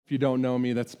If you don't know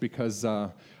me, that's because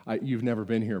you've never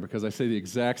been here, because I say the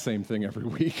exact same thing every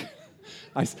week.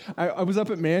 I was up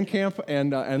at Man Camp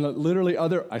and literally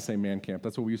I say Man Camp,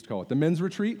 that's what we used to call it, the men's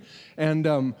retreat,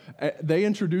 and they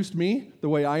introduced me the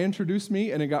way I introduced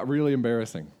me, and it got really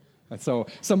embarrassing. And so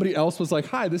somebody else was like,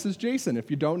 "Hi, this is Jason. If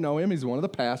you don't know him, he's one of the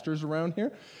pastors around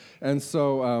here." And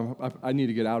so I need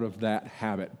to get out of that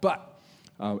habit. But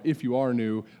if you are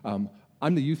new,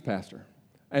 I'm the youth pastor.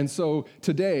 And so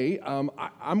today,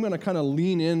 I'm going to kind of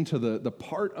lean into the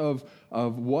part of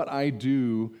what I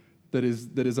do that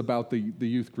is about the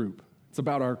youth group. It's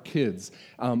about our kids.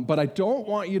 But I don't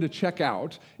want you to check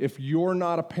out if you're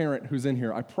not a parent who's in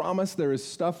here. I promise there is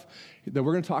stuff that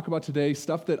we're going to talk about today,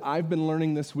 stuff that I've been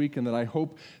learning this week and that I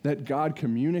hope that God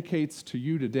communicates to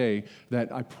you today that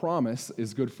I promise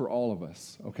is good for all of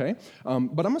us, okay? But I'm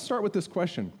going to start with this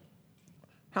question.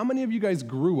 How many of you guys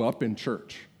grew up in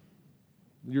church?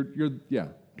 Yeah,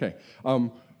 okay.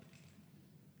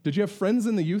 Did you have friends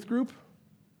in the youth group?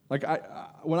 Like,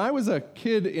 when I was a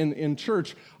kid in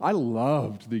church, I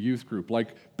loved the youth group. Like,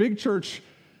 big church,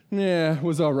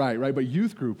 was all right? But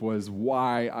youth group was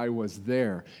why I was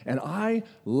there. And I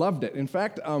loved it. In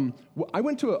fact, I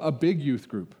went to a big youth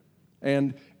group.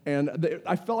 And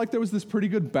I felt like there was this pretty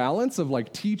good balance of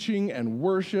like teaching and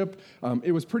worship.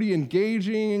 It was pretty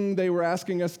engaging. They were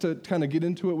asking us to kind of get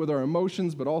into it with our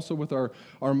emotions, but also with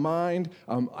our mind.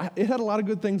 It had a lot of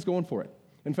good things going for it.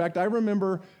 In fact, I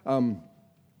remember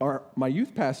my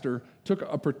youth pastor took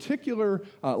a particular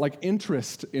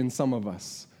interest in some of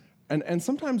us. And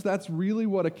sometimes that's really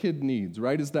what a kid needs,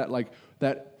 right? Is that like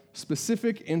that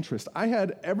specific interest. I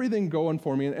had everything going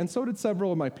for me, and so did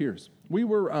several of my peers. We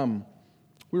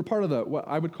were part of what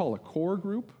I would call a core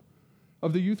group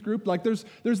of the youth group. Like there's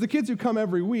the kids who come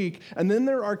every week, and then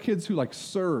there are kids who like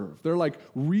serve. They're like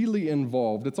really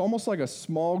involved. It's almost like a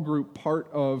small group part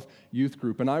of youth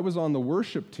group. And I was on the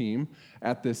worship team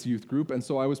at this youth group, and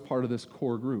so I was part of this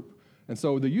core group. And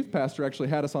so the youth pastor actually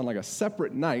had us on like a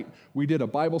separate night. We did a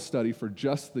Bible study for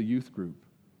just the youth group.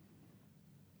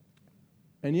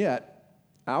 And yet,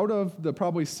 out of the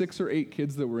probably 6 or 8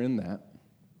 kids that were in that,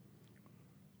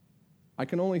 I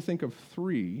can only think of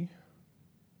 3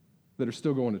 that are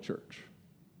still going to church.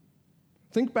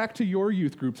 Think back to your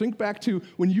youth group. Think back to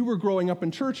when you were growing up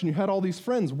in church and you had all these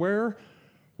friends. Where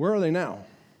are they now?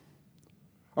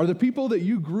 Are the people that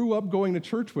you grew up going to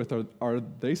church with, are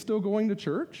they still going to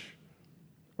church?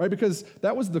 Right? Because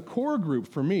that was the core group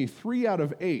for me, 3 out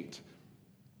of 8.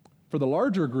 For the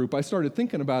larger group, I started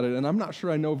thinking about it, and I'm not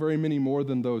sure I know very many more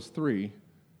than those 3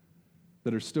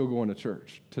 that are still going to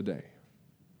church today.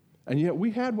 And yet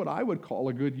we had what I would call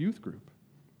a good youth group,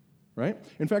 right?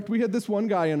 In fact, we had this one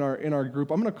guy in our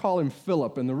group. I'm going to call him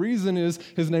Philip, and the reason is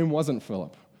his name wasn't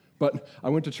Philip, but I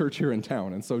went to church here in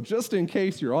town. And so just in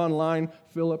case you're online,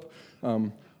 Philip,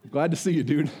 glad to see you,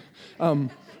 dude.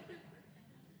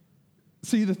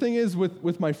 See, the thing is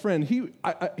with my friend,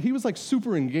 he was like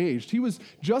super engaged. He was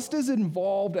just as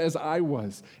involved as I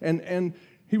was. And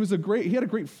he had a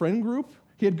great friend group.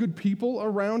 He had good people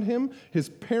around him. His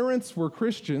parents were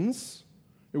Christians.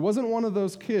 It wasn't one of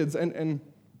those kids. And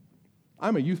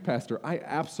I'm a youth pastor. I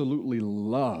absolutely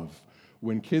love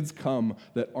when kids come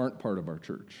that aren't part of our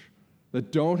church,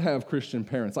 that don't have Christian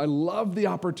parents. I love the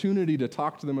opportunity to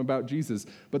talk to them about Jesus.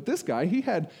 But this guy, he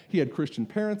had Christian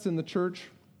parents in the church.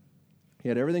 He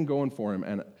had everything going for him,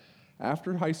 and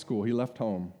after high school, he left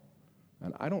home,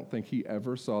 and I don't think he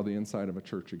ever saw the inside of a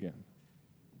church again.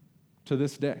 To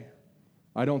this day,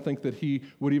 I don't think that he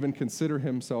would even consider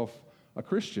himself a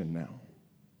Christian now.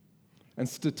 And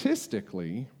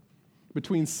statistically,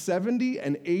 between 70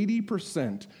 and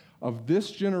 80% of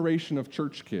this generation of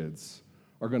church kids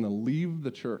are going to leave the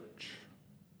church.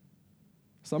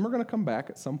 Some are going to come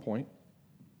back at some point.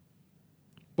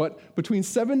 But between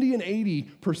 70 and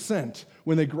 80%,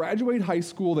 when they graduate high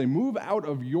school, they move out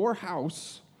of your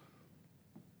house,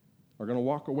 are going to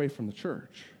walk away from the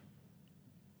church.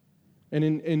 And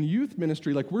in youth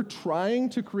ministry, like we're trying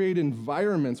to create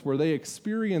environments where they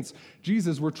experience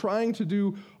Jesus. We're trying to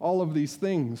do all of these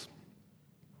things.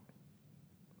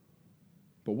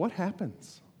 But what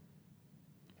happens?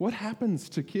 What happens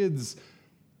to kids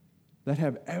that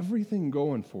have everything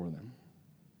going for them?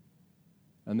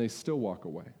 And they still walk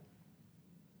away.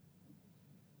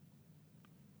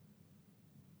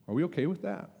 Are we okay with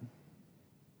that?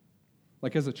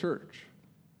 Like as a church,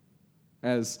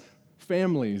 as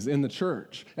families in the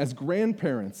church, as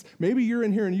grandparents. Maybe you're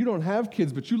in here and you don't have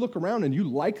kids, but you look around and you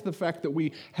like the fact that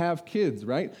we have kids,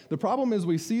 right? The problem is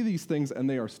we see these things and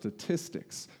they are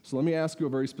statistics. So let me ask you a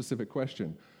very specific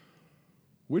question.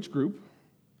 Which group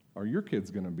are your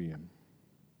kids going to be in?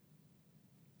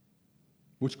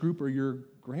 Which group are your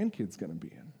grandkids going to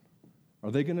be in? Are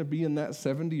they going to be in that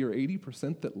 70 or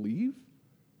 80% that leave?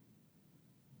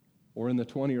 Or in the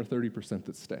 20 or 30%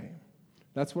 that stay?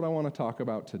 That's what I want to talk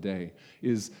about today,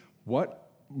 is what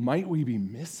might we be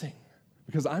missing?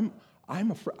 Because I'm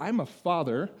a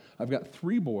father. I've got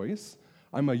 3 boys.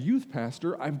 I'm a youth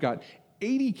pastor. I've got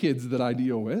 80 kids that I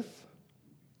deal with.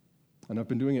 And I've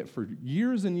been doing it for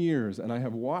years and years, and I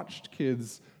have watched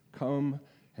kids come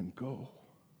and go.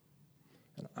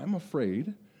 And I'm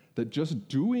afraid that just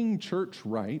doing church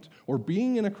right or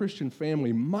being in a Christian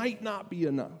family might not be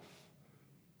enough.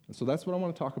 And so that's what I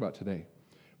want to talk about today.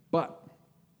 But,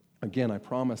 again, I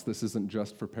promise this isn't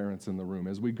just for parents in the room.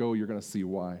 As we go, you're going to see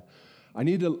why. I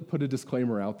need to put a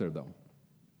disclaimer out there, though.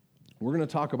 We're going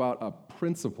to talk about a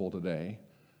principle today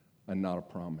and not a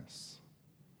promise.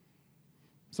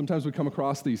 Sometimes we come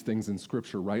across these things in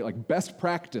Scripture, right? Like best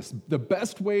practice, the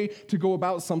best way to go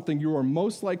about something, you are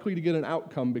most likely to get an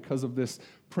outcome because of this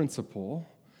principle.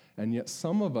 And yet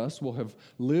some of us will have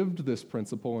lived this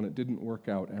principle and it didn't work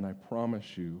out. And I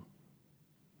promise you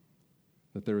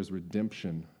that there is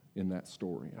redemption in that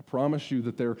story. I promise you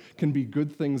that there can be good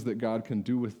things that God can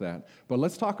do with that. But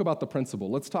let's talk about the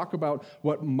principle. Let's talk about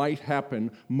what might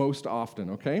happen most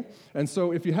often, okay? And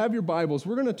so if you have your Bibles,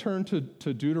 we're going to turn to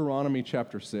Deuteronomy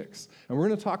chapter 6. And we're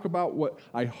going to talk about what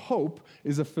I hope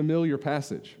is a familiar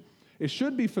passage. It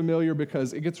should be familiar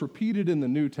because it gets repeated in the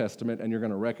New Testament and you're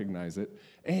going to recognize it.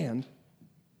 And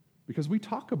because we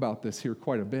talk about this here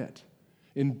quite a bit.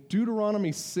 In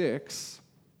Deuteronomy 6,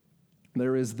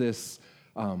 there is this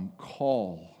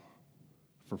call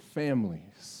for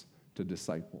families to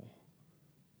disciple.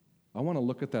 I want to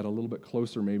look at that a little bit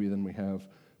closer maybe than we have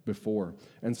before.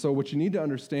 And so what you need to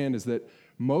understand is that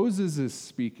Moses is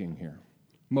speaking here.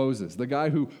 Moses, the guy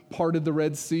who parted the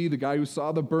Red Sea, the guy who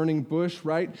saw the burning bush,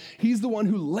 right? He's the one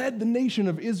who led the nation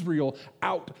of Israel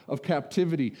out of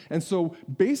captivity. And so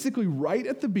basically right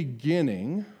at the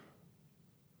beginning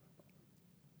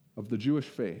of the Jewish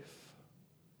faith,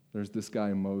 there's this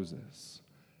guy Moses.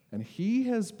 And he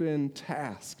has been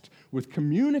tasked with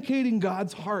communicating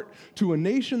God's heart to a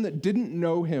nation that didn't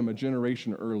know him a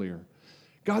generation earlier.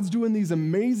 God's doing these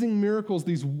amazing miracles,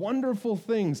 these wonderful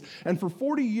things. And for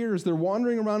 40 years, they're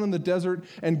wandering around in the desert,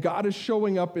 and God is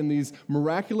showing up in these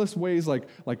miraculous ways like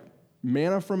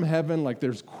manna from heaven, like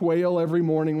there's quail every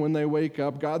morning when they wake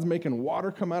up. God's making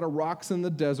water come out of rocks in the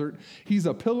desert. He's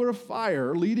a pillar of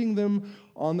fire leading them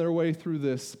on their way through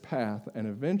this path. And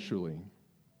eventually,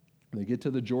 they get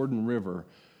to the Jordan River,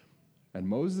 and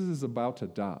Moses is about to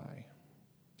die.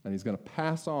 And he's going to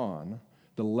pass on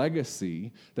the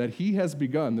legacy that he has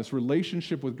begun, this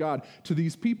relationship with God, to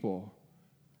these people.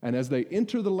 And as they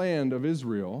enter the land of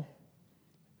Israel,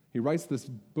 he writes this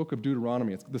book of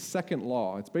Deuteronomy. It's the second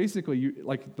law. It's basically,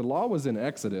 like the law was in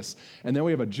Exodus, and then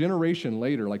we have a generation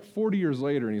later, like 40 years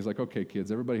later, and he's like, okay, kids,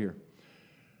 everybody here.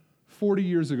 40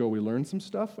 years ago, we learned some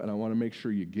stuff, and I want to make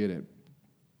sure you get it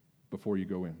before you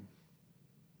go in.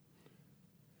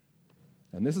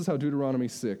 And this is how Deuteronomy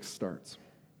 6 starts.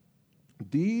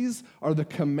 These are the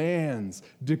commands,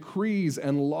 decrees,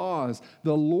 and laws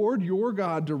the Lord your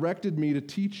God directed me to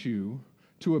teach you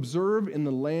to observe in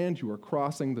the land you are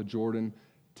crossing the Jordan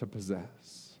to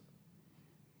possess.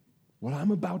 What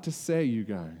I'm about to say, you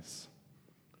guys,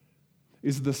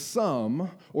 is the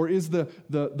sum, or is the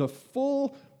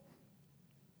full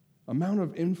amount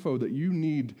of info that you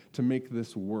need to make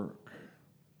this work.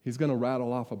 He's going to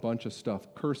rattle off a bunch of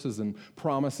stuff, curses and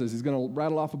promises. He's going to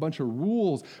rattle off a bunch of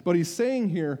rules. But he's saying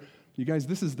here, you guys,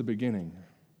 this is the beginning.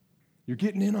 You're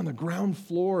getting in on the ground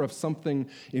floor of something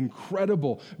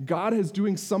incredible. God is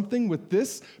doing something with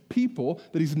this people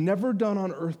that he's never done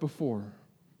on earth before.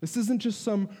 This isn't just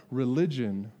some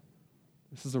religion.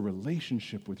 This is a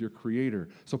relationship with your Creator.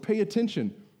 So pay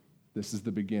attention. This is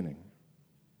the beginning.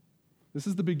 This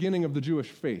is the beginning of the Jewish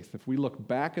faith. If we look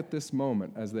back at this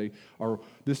moment as they are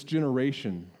this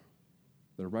generation,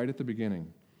 they're right at the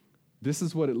beginning. This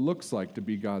is what it looks like to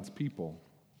be God's people.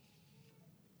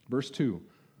 Verse 2,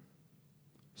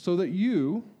 so that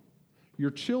you,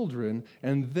 your children,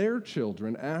 and their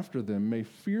children after them may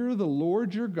fear the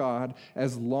Lord your God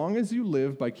as long as you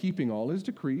live by keeping all his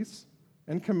decrees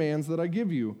and commands that I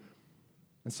give you,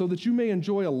 and so that you may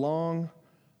enjoy a long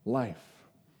life.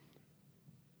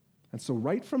 And so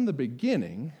right from the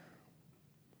beginning,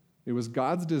 it was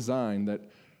God's design that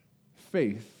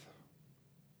faith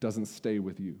doesn't stay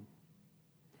with you.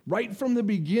 Right from the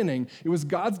beginning, it was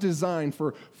God's design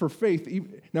for faith.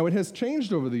 Now, it has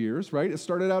changed over the years, right? It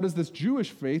started out as this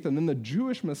Jewish faith, and then the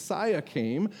Jewish Messiah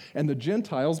came, and the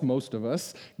Gentiles, most of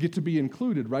us, get to be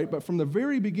included, right? But from the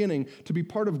very beginning, to be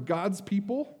part of God's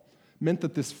people meant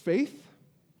that this faith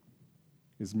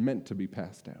is meant to be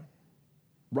passed down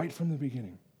right from the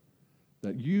beginning.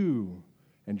 That you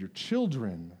and your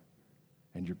children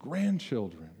and your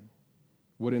grandchildren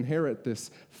would inherit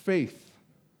this faith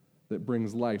that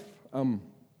brings life.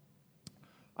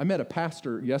 I met a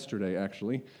pastor yesterday,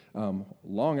 actually,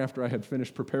 long after I had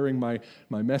finished preparing my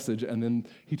message, and then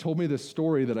he told me this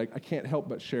story that I can't help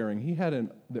but sharing. He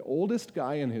had the oldest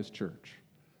guy in his church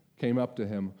came up to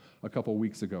him a couple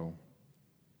weeks ago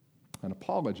and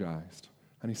apologized.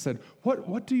 And he said,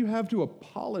 what do you have to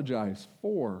apologize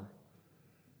for?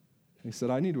 And he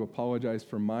said, I need to apologize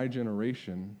for my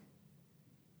generation.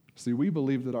 See, we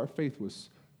believe that our faith was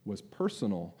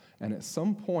personal, and at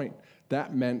some point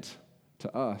that meant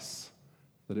to us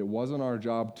that it wasn't our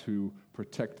job to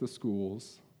protect the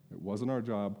schools, it wasn't our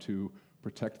job to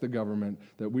protect the government,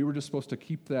 that we were just supposed to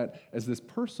keep that as this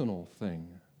personal thing.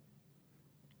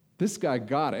 This guy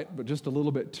got it, but just a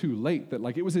little bit too late, that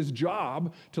it was his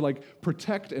job to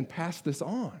protect and pass this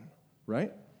on,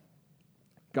 right?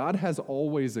 God has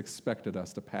always expected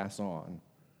us to pass on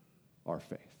our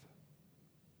faith.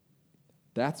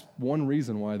 That's one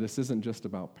reason why this isn't just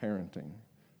about parenting.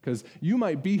 Because you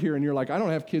might be here and you're like, I don't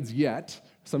have kids yet.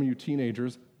 Some of you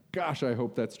teenagers, gosh, I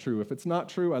hope that's true. If it's not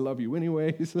true, I love you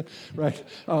anyways, right?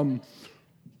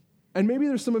 And maybe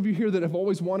there's some of you here that have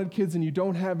always wanted kids and you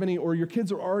don't have any, or your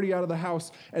kids are already out of the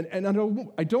house. And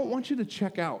I don't want you to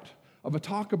check out of a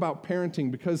talk about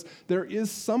parenting, because there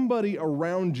is somebody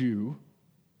around you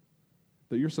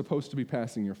that you're supposed to be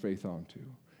passing your faith on to.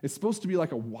 It's supposed to be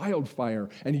like a wildfire,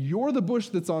 and you're the bush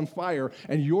that's on fire,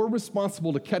 and you're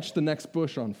responsible to catch the next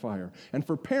bush on fire. And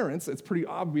for parents, it's pretty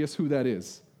obvious who that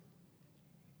is.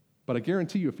 But I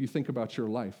guarantee you, if you think about your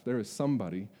life, there is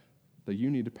somebody that you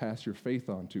need to pass your faith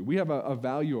on to. We have a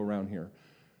value around here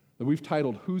that we've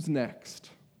titled, Who's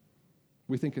Next?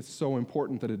 We think it's so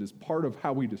important that it is part of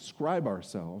how we describe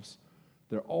ourselves.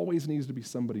 There always needs to be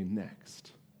somebody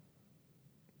next.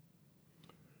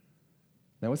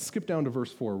 Now let's skip down to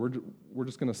verse 4. We're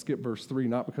just going to skip verse 3,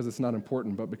 not because it's not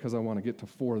important, but because I want to get to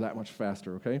 4 that much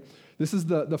faster, okay? This is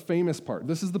the famous part.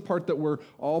 This is the part that we're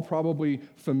all probably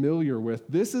familiar with.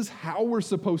 This is how we're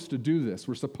supposed to do this.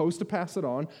 We're supposed to pass it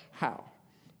on. How?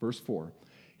 Verse 4.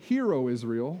 Hear, O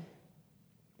Israel,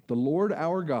 the Lord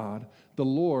our God, the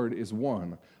Lord is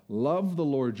one. Love the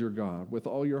Lord your God with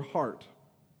all your heart,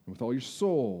 and with all your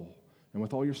soul, and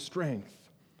with all your strength.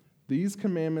 These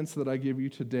commandments that I give you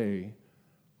today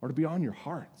are to be on your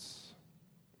hearts.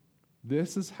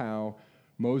 This is how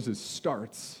Moses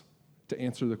starts to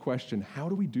answer the question, how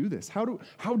do we do this? How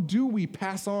do we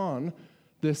pass on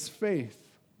this faith?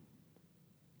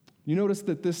 You notice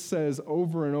that this says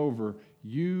over and over,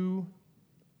 you,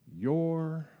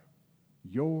 your,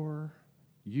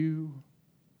 you.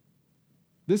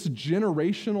 This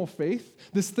generational faith,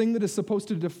 this thing that is supposed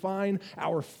to define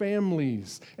our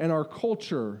families and our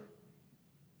culture,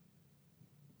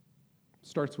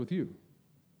 starts with you,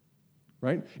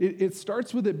 right? It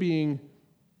starts with it being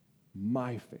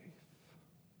my faith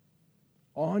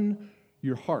on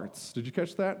your hearts. Did you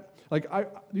catch that?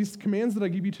 These commands that I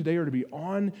give you today are to be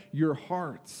on your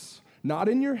hearts, not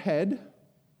in your head,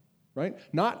 right?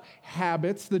 Not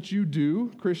habits that you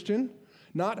do, Christian,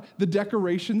 not the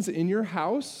decorations in your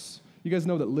house. You guys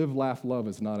know that live, laugh, love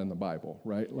is not in the Bible,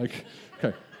 right?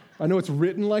 Okay. I know it's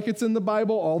written like it's in the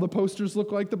Bible. All the posters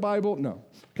look like the Bible. No.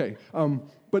 Okay.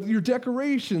 But your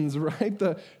decorations, right?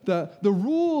 The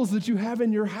rules that you have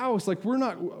in your house,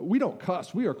 we don't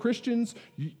cuss. We are Christians.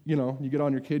 You get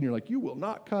on your kid and you're like, you will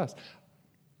not cuss.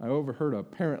 I overheard a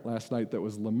parent last night that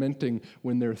was lamenting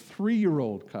when their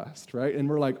 3-year-old cussed, right? And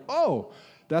we're like, oh,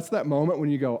 that's that moment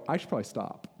when you go, I should probably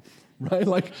stop.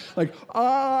 Right?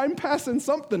 I'm passing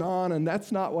something on, and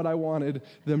that's not what I wanted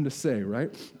them to say,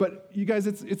 right? But you guys,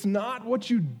 it's not what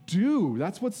you do.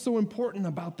 That's what's so important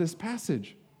about this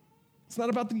passage. It's not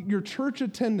about your church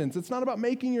attendance. It's not about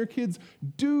making your kids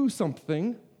do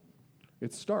something.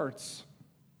 It starts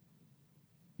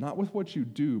not with what you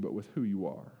do, but with who you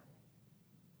are.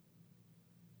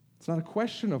 It's not a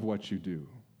question of what you do.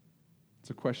 It's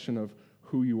a question of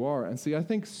who you are. And see, I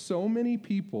think so many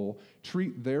people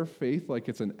treat their faith like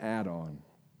it's an add-on.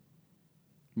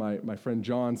 My friend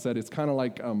John said it's kind of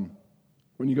like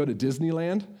when you go to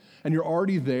Disneyland and you're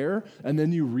already there, and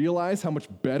then you realize how much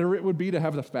better it would be to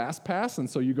have the fast pass, and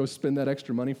so you go spend that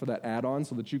extra money for that add-on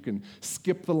so that you can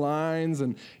skip the lines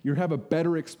and you have a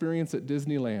better experience at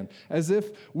Disneyland. As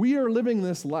if we are living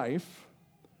this life,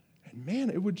 and man,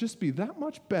 it would just be that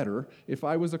much better if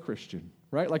I was a Christian.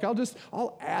 Right?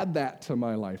 I'll add that to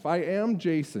my life. I am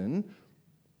Jason,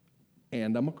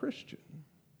 and I'm a Christian.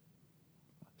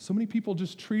 So many people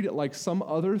just treat it like some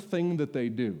other thing that they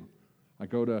do. I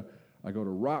go to I go to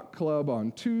rock club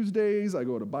on Tuesdays. I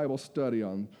go to Bible study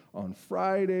on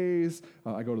Fridays.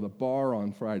 I go to the bar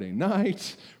on Friday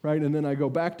night, right? And then I go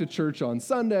back to church on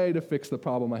Sunday to fix the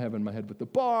problem I have in my head with the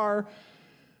bar.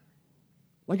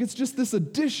 Like, it's just this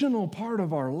additional part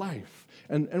of our life.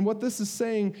 And what this is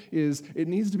saying is it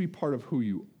needs to be part of who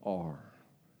you are.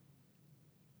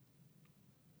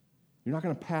 You're not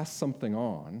going to pass something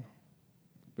on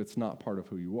if it's not part of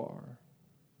who you are.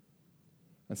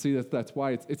 And see, that's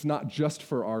why it's not just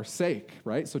for our sake,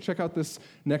 right? So check out this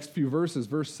next few verses.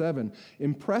 Verse 7,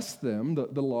 impress them,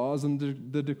 the laws and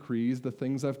the decrees, the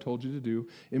things I've told you to do,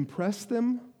 impress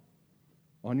them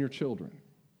on your children.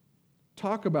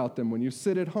 Talk about them when you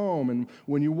sit at home and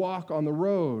when you walk on the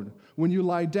road, when you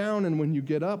lie down and when you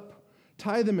get up.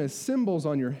 Tie them as symbols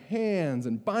on your hands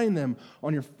and bind them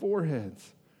on your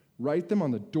foreheads. Write them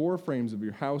on the door frames of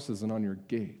your houses and on your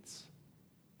gates.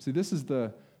 See, this is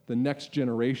the next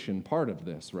generation part of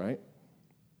this, right?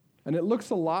 And it looks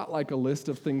a lot like a list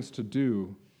of things to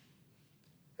do.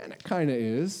 And it kind of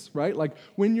is, right? Like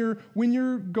when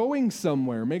you're going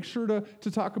somewhere, make sure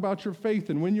to talk about your faith.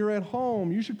 And when you're at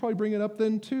home, you should probably bring it up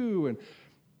then too.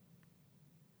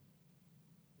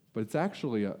 But it's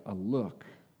actually a look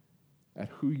at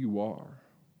who you are.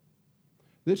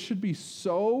 This should be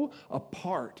so a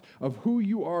part of who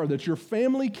you are that your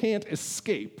family can't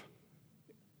escape.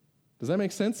 Does that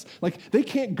make sense? Like, they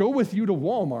can't go with you to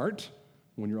Walmart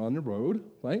when you're on the road,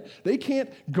 right? They can't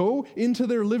go into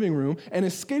their living room and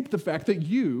escape the fact that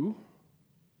you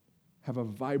have a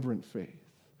vibrant faith,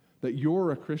 that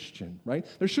you're a Christian, right?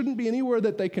 There shouldn't be anywhere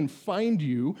that they can find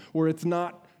you where it's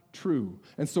not true.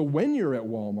 And so when you're at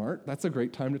Walmart, that's a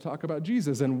great time to talk about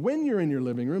Jesus. And when you're in your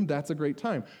living room, that's a great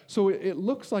time. So it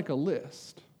looks like a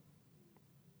list,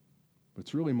 but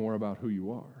it's really more about who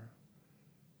you are.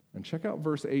 And check out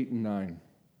verse 8 and 9.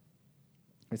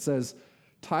 It says,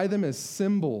 tie them as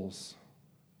symbols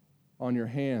on your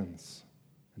hands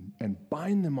and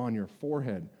bind them on your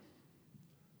forehead.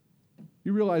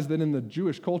 You realize that in the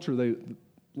Jewish culture, they,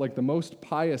 like the most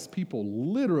pious people,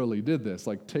 literally did this.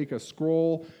 Like take a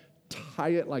scroll,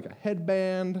 tie it like a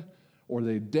headband, or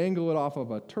they dangle it off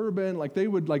of a turban. Like they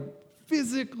would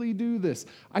physically do this.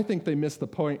 I think they missed the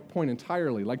point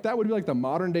entirely. Like that would be like the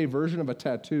modern day version of a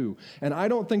tattoo. And I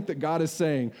don't think that God is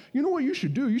saying, you know what you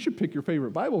should do? You should pick your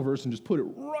favorite Bible verse and just put it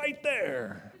right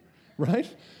there, right?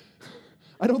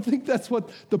 I don't think that's what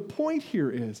the point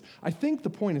here is. I think the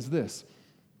point is this.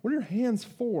 What are your hands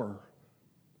for?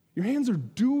 Your hands are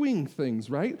doing things,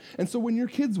 right? And so when your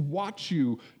kids watch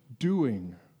you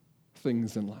doing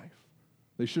things in life,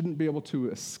 they shouldn't be able to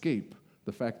escape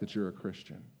the fact that you're a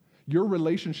Christian. Your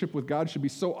relationship with God should be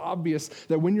so obvious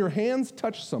that when your hands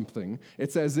touch something,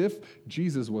 it's as if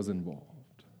Jesus was involved.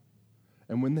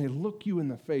 And when they look you in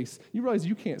the face, you realize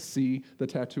you can't see the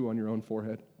tattoo on your own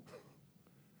forehead.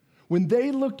 When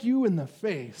they look you in the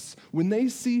face, when they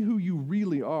see who you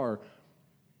really are,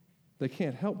 they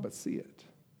can't help but see it.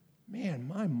 Man,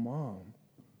 my mom,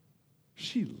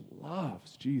 she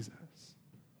loves Jesus.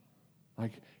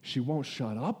 Like, she won't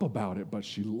shut up about it, but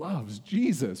she loves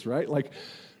Jesus, right? Like,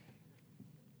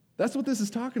 that's what this is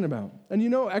talking about. And you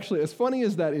know, actually, as funny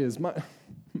as that is,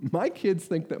 my kids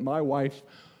think that my wife,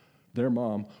 their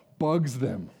mom, bugs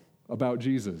them about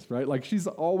Jesus, right? Like, she's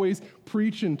always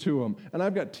preaching to them. And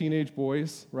I've got teenage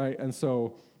boys, right? And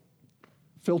so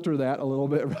filter that a little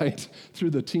bit, right,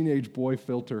 through the teenage boy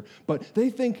filter. But they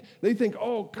think,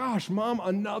 oh gosh, Mom,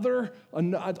 another.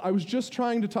 I was just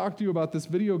trying to talk to you about this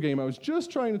video game. I was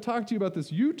just trying to talk to you about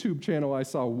this YouTube channel I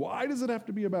saw. Why does it have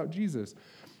to be about Jesus?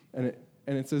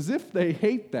 And it's as if they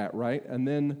hate that, right? And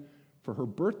then for her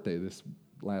birthday this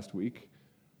last week,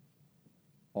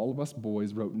 all of us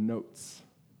boys wrote notes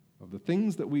of the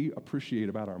things that we appreciate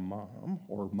about our mom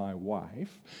or my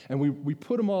wife, and we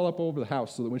put them all up over the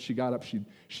house so that when she got up,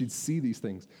 she'd see these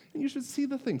things. And you should see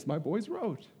the things my boys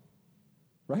wrote,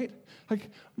 right?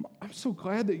 Like, I'm so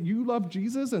glad that you love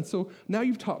Jesus, and so now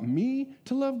you've taught me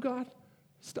to love God.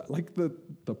 Like the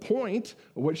point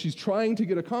of what she's trying to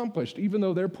get accomplished, even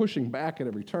though they're pushing back at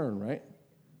every turn, right?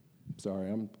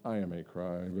 Sorry, I am a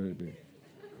crybaby.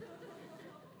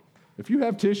 If you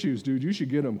have tissues, dude, you should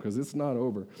get them because it's not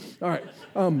over. All right.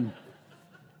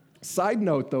 Side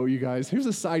note, though, you guys. Here's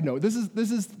a side note. This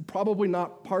is probably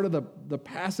not part of the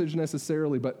passage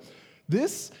necessarily, but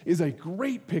this is a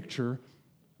great picture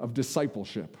of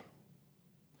discipleship.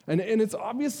 And it's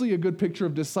obviously a good picture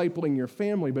of discipling your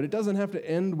family, but it doesn't have to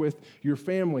end with your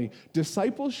family.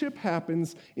 Discipleship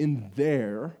happens in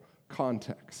their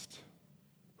context,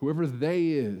 whoever they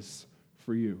is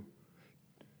for you.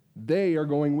 They are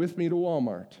going with me to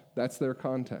Walmart. That's their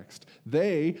context.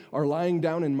 They are lying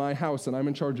down in my house and I'm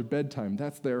in charge of bedtime.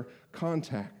 That's their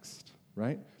context,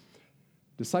 right?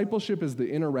 Discipleship is the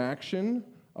interaction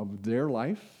of their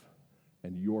life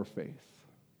and your faith,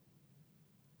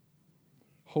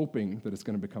 hoping that it's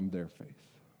going to become their faith.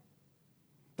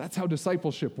 That's how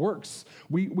discipleship works.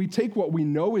 We take what we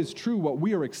know is true, what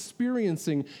we are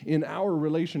experiencing in our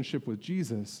relationship with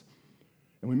Jesus,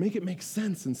 and we make it make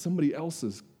sense in somebody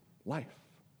else's life.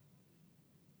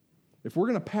 If we're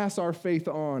going to pass our faith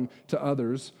on to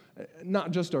others,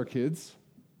 not just our kids,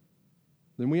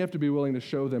 then we have to be willing to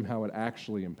show them how it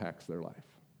actually impacts their life.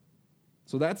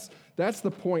 So that's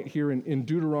the point here in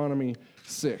Deuteronomy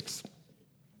 6.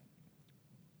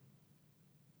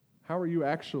 How are you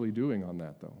actually doing on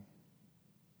that, though?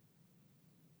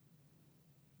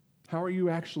 How are you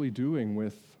actually doing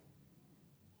with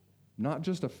not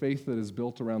just a faith that is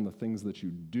built around the things that you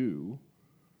do,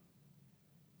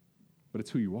 but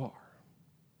it's who you are?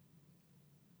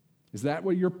 Is that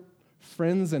what your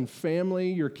friends and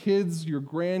family, your kids, your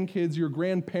grandkids, your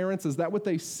grandparents, is that what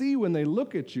they see when they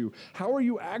look at you? How are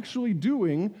you actually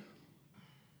doing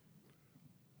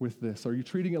with this? Are you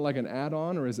treating it like an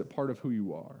add-on, or is it part of who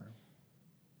you are?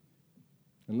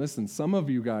 And listen, some of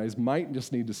you guys might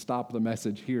just need to stop the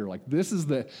message here. Like, this is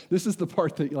the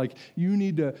part that, like, you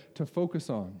need to focus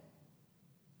on.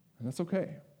 And that's okay.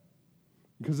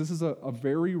 Because this is a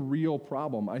very real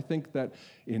problem. I think that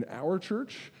in our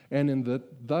church and in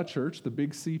the church, the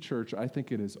Big C church, I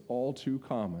think it is all too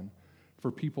common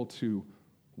for people to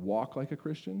walk like a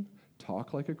Christian,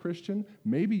 talk like a Christian.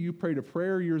 Maybe you prayed a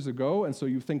prayer years ago, and so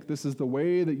you think this is the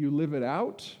way that you live it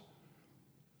out.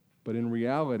 But in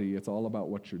reality, it's all about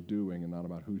what you're doing and not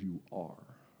about who you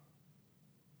are.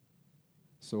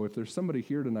 So if there's somebody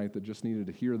here tonight that just needed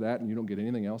to hear that and you don't get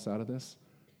anything else out of this,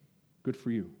 good for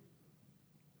you.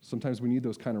 Sometimes we need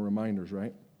those kind of reminders,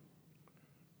 right?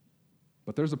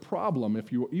 But there's a problem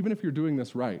even if you're doing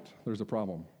this right, there's a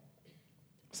problem.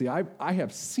 See, I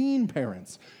have seen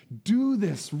parents do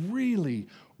this really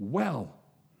well,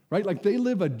 right? Like they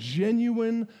live a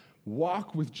genuine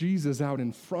walk with Jesus out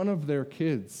in front of their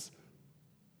kids,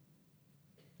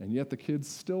 and yet the kids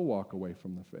still walk away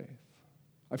from the faith.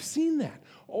 I've seen that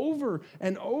over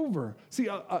and over. See,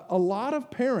 a lot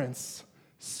of parents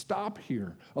stop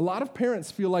here. A lot of parents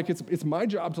feel like it's my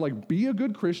job to like be a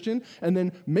good Christian and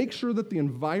then make sure that the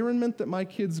environment that my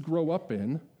kids grow up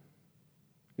in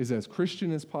is as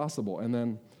Christian as possible. And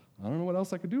then I don't know what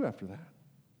else I could do after that.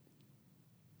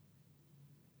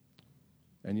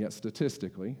 And yet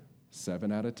statistically,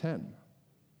 7 out of 10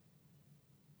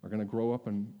 are going to grow up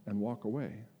and walk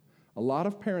away. A lot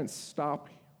of parents stop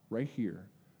right here,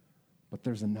 but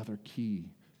there's another key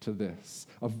to this,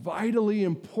 a vitally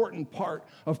important part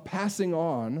of passing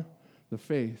on the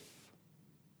faith.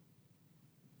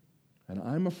 And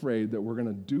I'm afraid that we're going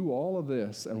to do all of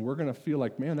this and we're going to feel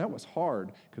like, man, that was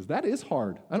hard, because that is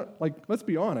hard. Let's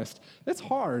be honest, it's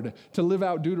hard to live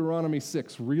out Deuteronomy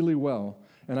 6 really well.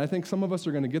 And I think some of us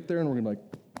are going to get there and we're going to be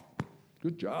like,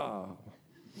 good job.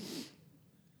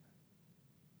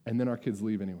 And then our kids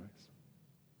leave anyways.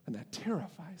 And that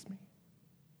terrifies me.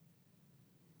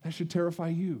 That should terrify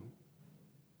you.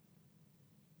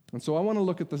 And so I want to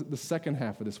look at the second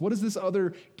half of this. What is this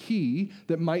other key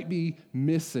that might be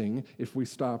missing if we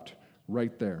stopped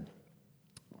right there?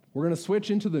 We're going to switch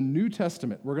into the New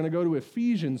Testament. We're going to go to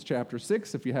Ephesians chapter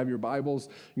 6. If you have your Bibles,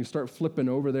 you can start flipping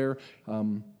over there.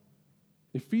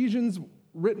 Ephesians,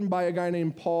 written by a guy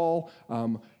named Paul.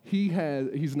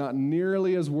 He's not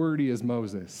nearly as wordy as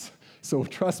Moses. So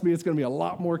trust me, it's going to be a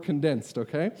lot more condensed,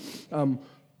 okay?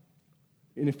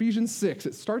 In Ephesians 6,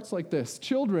 it starts like this.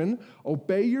 Children,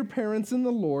 obey your parents in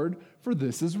the Lord, for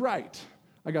this is right.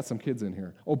 I got some kids in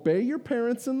here. Obey your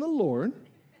parents in the Lord.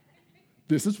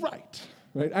 This is right.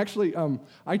 Right? Actually,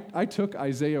 I took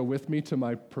Isaiah with me to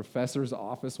my professor's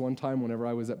office one time whenever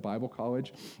I was at Bible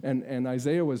college, and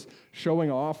Isaiah was showing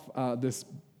off this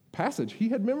passage. He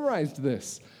had memorized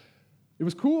this. It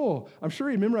was cool. I'm sure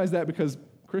he memorized that because,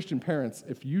 Christian parents,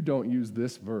 if you don't use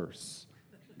this verse,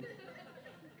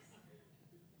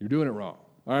 you're doing it wrong.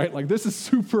 All right, like this is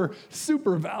super,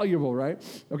 super valuable, right?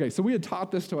 Okay, so we had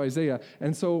taught this to Isaiah,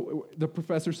 and so the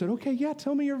professor said, okay, yeah,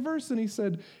 tell me your verse. And he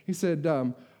said,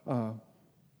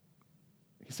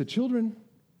 children,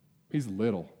 he's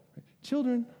little.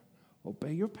 Children,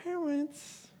 obey your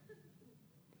parents.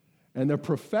 And the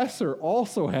professor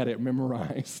also had it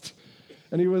memorized.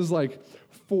 And he was like,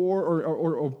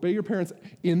 or obey your parents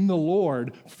in the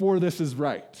Lord, for this is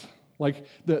right. Like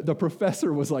the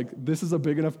professor was like, this is a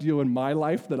big enough deal in my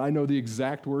life that I know the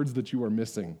exact words that you are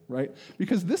missing, right?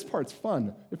 Because this part's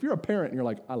fun. If you're a parent and you're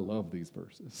like, I love these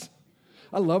verses.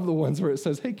 I love the ones where it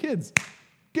says, hey kids,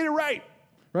 get it right.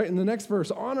 Right? In the next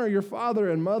verse, honor your father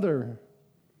and mother,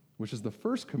 which is the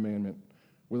first commandment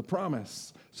with a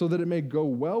promise, so that it may go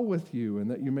well with you and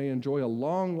that you may enjoy a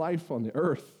long life on the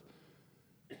earth.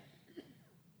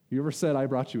 You ever said, I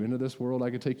brought you into this world, I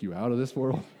could take you out of this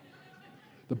world?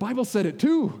 The Bible said it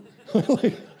too.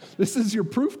 Like, this is your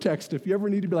proof text if you ever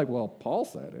need to be like, well, Paul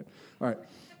said it. All right.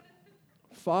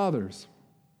 Fathers,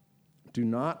 do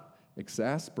not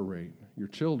exasperate your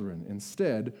children.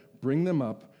 Instead, bring them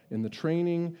up in the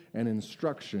training and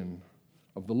instruction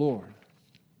of the Lord.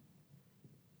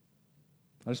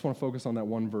 I just want to focus on that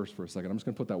one verse for a second. I'm just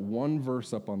going to put that one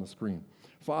verse up on the screen.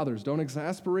 Fathers, don't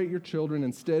exasperate your children.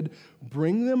 Instead,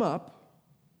 bring them up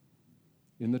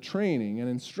in the training and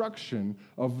instruction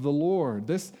of the Lord.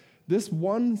 This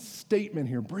one statement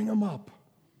here, bring them up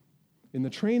in the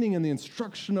training and the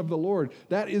instruction of the Lord,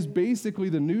 that is basically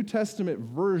the New Testament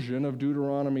version of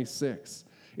Deuteronomy 6.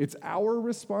 It's our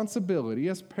responsibility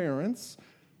as parents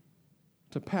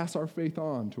to pass our faith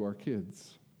on to our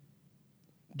kids.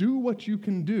 Do what you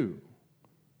can do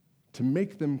to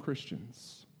make them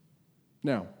Christians.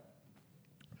 Now,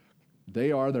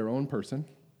 they are their own person,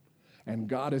 and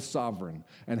God is sovereign.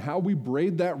 And how we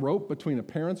braid that rope between a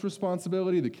parent's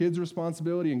responsibility, the kid's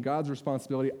responsibility, and God's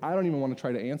responsibility, I don't even want to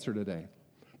try to answer today.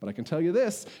 But I can tell you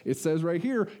this, it says right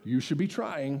here, you should be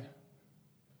trying,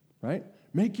 right?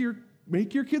 Make your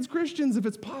kids Christians if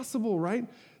it's possible, right?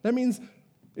 That means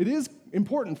it is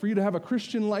important for you to have a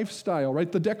Christian lifestyle,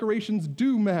 right? The decorations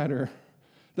do matter.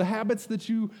 The habits that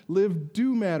you live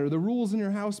do matter. The rules in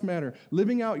your house matter.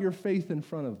 Living out your faith in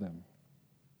front of them.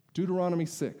 Deuteronomy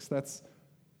 6, that's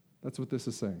what this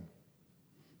is saying.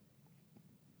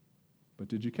 But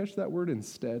did you catch that word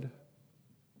instead?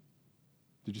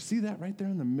 Did you see that right there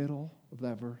in the middle of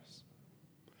that verse?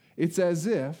 It's as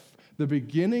if the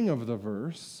beginning of the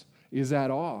verse is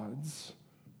at odds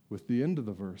with the end of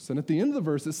the verse. And at the end of the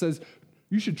verse, it says,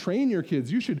 you should train your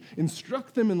kids. You should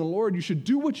instruct them in the Lord. You should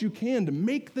do what you can to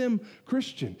make them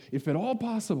Christian, if at all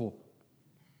possible.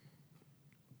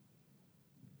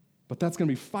 But that's going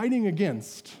to be fighting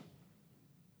against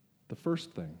the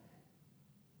first thing.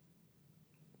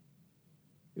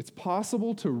 It's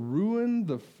possible to ruin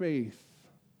the faith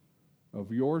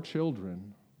of your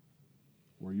children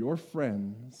or your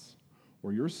friends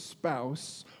or your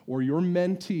spouse or your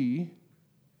mentee.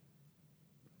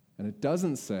 And it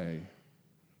doesn't say,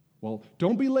 well,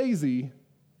 don't be lazy.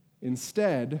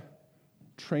 Instead,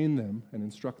 train them and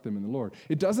instruct them in the Lord.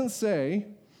 It doesn't say,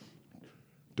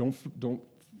 don't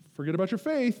forget about your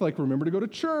faith, like remember to go to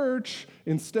church.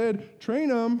 Instead, train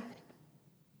them.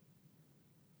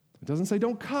 It doesn't say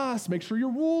don't cuss, make sure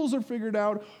your rules are figured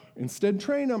out. Instead,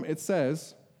 train them. It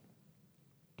says,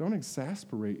 don't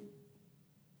exasperate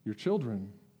your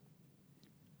children.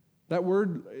 That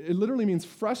word, it literally means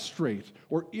frustrate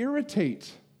or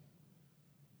irritate.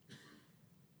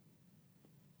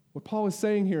 What Paul is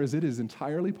saying here is it is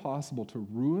entirely possible to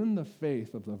ruin the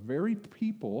faith of the very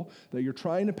people that you're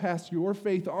trying to pass your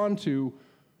faith on to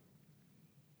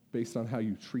based on how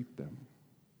you treat them.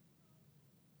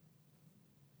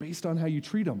 Based on how you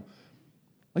treat them.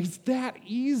 Like, it's that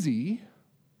easy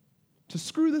to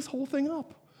screw this whole thing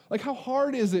up. Like, how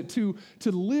hard is it to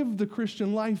live the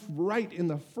Christian life right in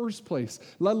the first place,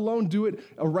 let alone do it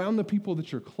around the people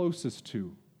that you're closest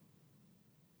to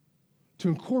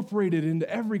incorporate it into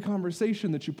every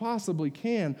conversation that you possibly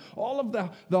can. All of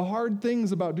the hard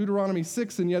things about Deuteronomy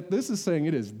 6, and yet this is saying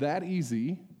it is that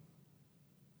easy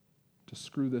to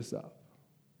screw this up.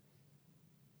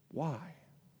 Why?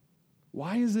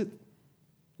 Why is it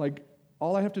like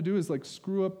all I have to do is like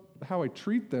screw up how I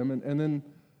treat them and then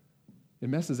it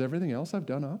messes everything else I've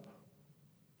done up?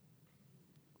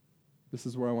 This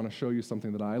is where I want to show you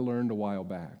something that I learned a while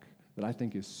back that I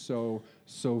think is so,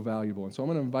 so valuable. And so I'm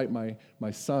going to invite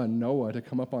my son, Noah, to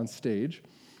come up on stage.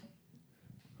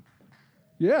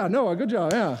 Yeah, Noah, good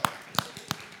job, yeah.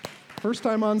 First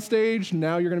time on stage,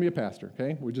 now you're going to be a pastor,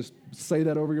 okay? We just say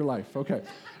that over your life, okay.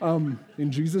 In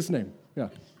Jesus' name, yeah.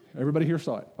 Everybody here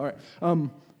saw it, all right.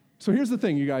 So here's the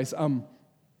thing, you guys.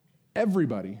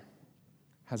 Everybody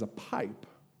has a pipe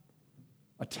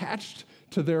attached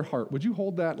to their heart. Would you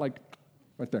hold that like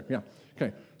right there? Yeah,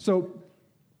 okay. So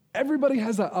everybody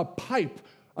has a pipe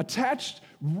attached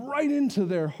right into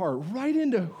their heart, right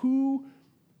into who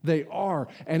they are.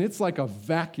 And it's like a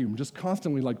vacuum, just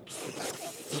constantly like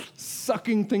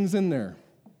sucking things in there.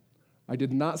 I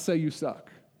did not say you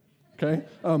suck, okay?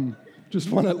 Just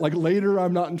want to, like, later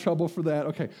I'm not in trouble for that.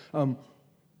 Okay.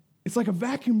 It's like a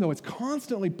vacuum, though. It's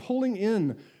constantly pulling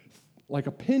in, like,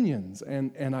 opinions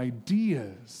and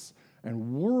ideas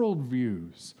and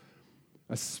worldviews,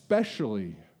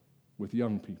 especially with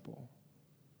young people.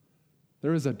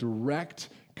 There is a direct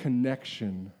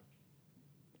connection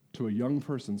to a young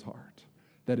person's heart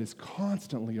that is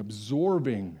constantly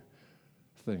absorbing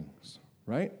things,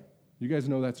 right? You guys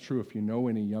know that's true if you know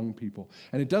any young people.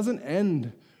 And it doesn't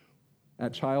end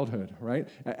at childhood, right?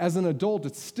 As an adult,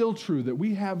 it's still true that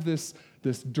we have this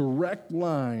direct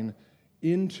line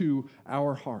into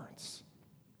our hearts.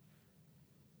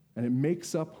 And it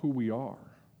makes up who we are,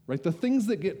 right? The things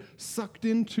that get sucked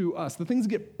into us, the things that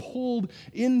get pulled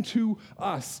into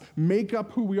us make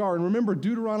up who we are. And remember,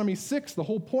 Deuteronomy 6, the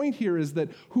whole point here is that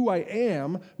who I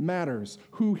am matters.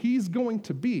 Who he's going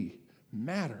to be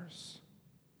matters.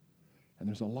 And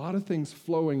there's a lot of things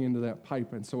flowing into that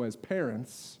pipe. And so as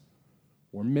parents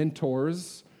or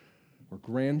mentors or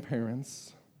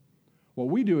grandparents, what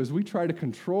we do is we try to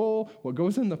control what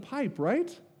goes in the pipe,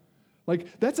 right?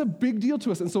 Like, that's a big deal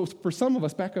to us. And so for some of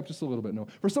us, back up just a little bit, no.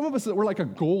 For some of us, we're like a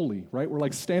goalie, right? We're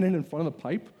like standing in front of the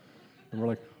pipe, and we're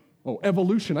like, oh,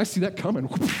 evolution, I see that coming.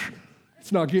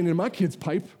 It's not getting in my kid's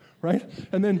pipe, right?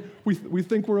 And then we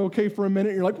think we're okay for a minute,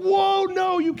 and you're like, whoa,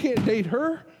 no, you can't date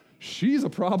her. She's a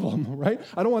problem, right?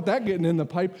 I don't want that getting in the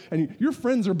pipe. And your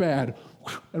friends are bad.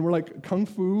 And we're like kung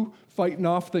fu fighting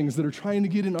off things that are trying to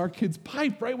get in our kid's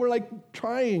pipe, right? We're like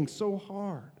trying so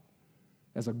hard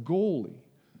as a goalie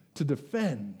to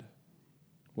defend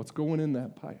what's going in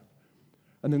that pipe.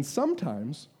 And then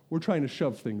sometimes we're trying to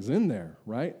shove things in there,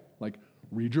 right? Like,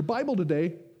 read your Bible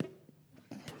today,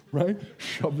 right?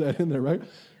 Shove that in there, right?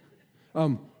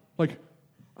 Like,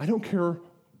 I don't care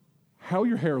how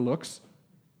your hair looks,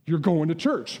 you're going to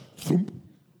church,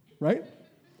 right?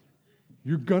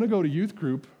 You're going to go to youth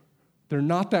group. They're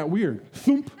not that weird.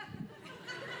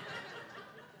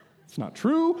 It's not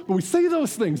true, but we say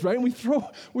those things, right?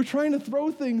 And we're trying to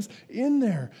throw things in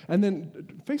there. And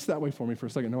then, face that way for me for a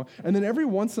second, Noah. And then every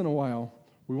once in a while,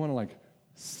 we want to like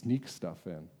sneak stuff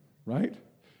in, right?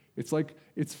 It's like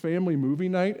it's family movie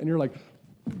night, and you're like,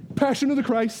 Passion of the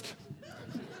Christ.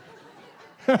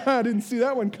 I didn't see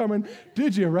that one coming,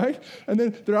 did you, right? And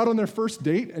then they're out on their first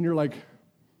date, and you're like,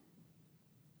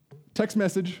 text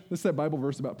message, this is that Bible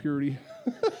verse about purity.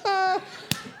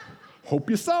 Hope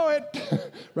you saw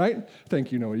it, right?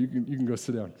 Thank you, Noah. You can go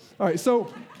sit down. All right,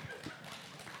 so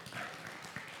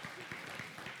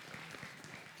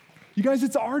you guys,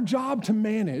 it's our job to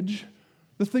manage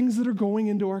the things that are going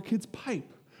into our kids'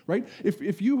 pipe, right?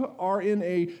 If you are in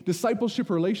a discipleship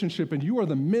relationship and you are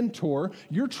the mentor,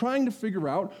 you're trying to figure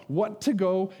out what to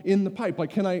go in the pipe. Like,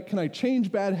 can I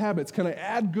change bad habits? Can I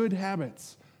add good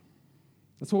habits?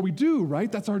 That's what we do, right?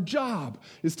 That's our job,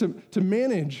 is to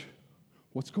manage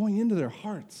what's going into their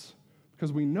hearts,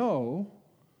 because we know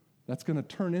that's going to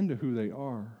turn into who they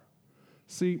are.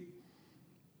 See,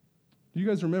 do you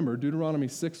guys remember Deuteronomy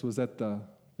 6 was at the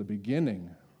beginning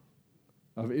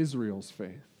of Israel's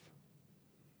faith,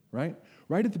 right?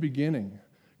 Right at the beginning,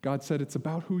 God said, it's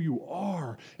about who you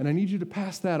are, and I need you to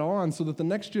pass that on so that the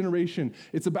next generation,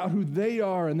 it's about who they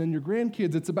are, and then your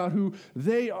grandkids, it's about who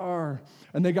they are.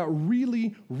 And they got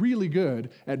really, really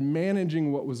good at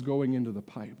managing what was going into the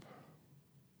pipe.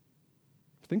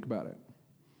 Think about it.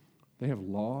 They have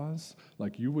laws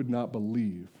like you would not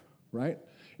believe, right?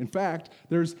 In fact,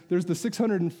 there's the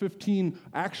 615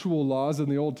 actual laws in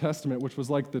the Old Testament, which was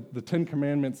like the 10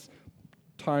 Commandments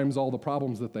times all the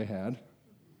problems that they had.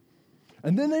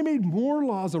 And then they made more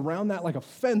laws around that, like a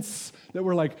fence, that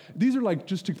were like, these are like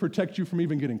just to protect you from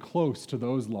even getting close to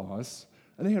those laws.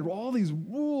 And they had all these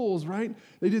rules, right?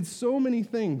 They did so many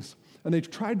things. And they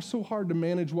tried so hard to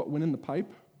manage what went in the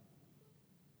pipe.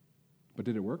 But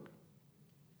did it work?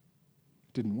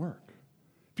 It didn't work.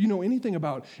 If you know anything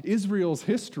about Israel's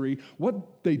history,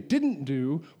 what they didn't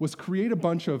do was create a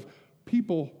bunch of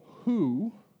people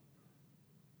who,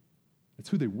 it's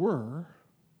who they were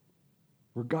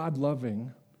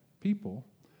God-loving people.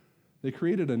 They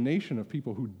created a nation of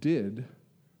people who did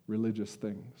religious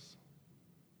things.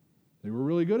 They were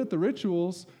really good at the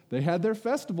rituals. They had their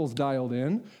festivals dialed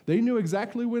in. They knew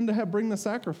exactly when to bring the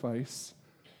sacrifice.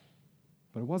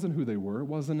 But it wasn't who they were. It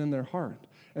wasn't in their heart.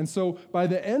 And so by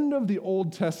the end of the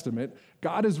Old Testament,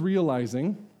 God is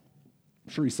realizing,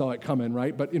 I'm sure he saw it coming,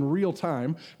 right? But in real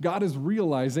time, God is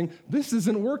realizing this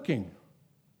isn't working.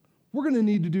 We're going to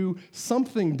need to do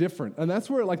something different. And that's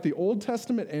where like the Old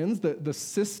Testament ends, the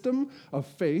system of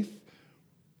faith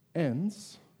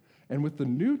ends, And with the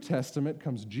New Testament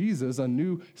comes Jesus, a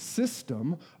new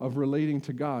system of relating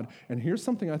to God. And here's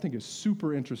something I think is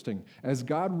super interesting. As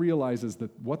God realizes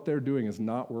that what they're doing is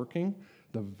not working,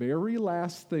 the very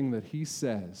last thing that he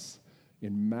says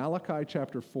in Malachi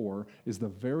chapter 4 is the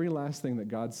very last thing that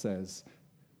God says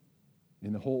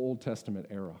in the whole Old Testament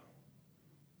era.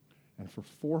 And for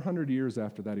 400 years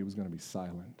after that, he was going to be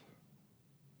silent.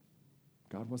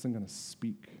 God wasn't going to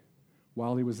speak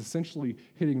while he was essentially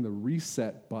hitting the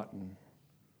reset button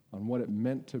on what it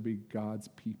meant to be God's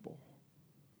people.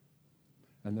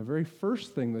 And the very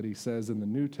first thing that he says in the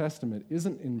New Testament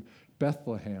isn't in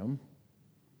Bethlehem.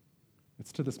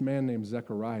 It's to this man named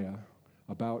Zechariah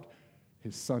about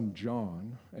his son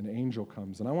John. An angel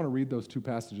comes. And I want to read those two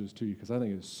passages to you because I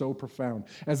think it is so profound.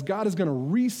 As God is going to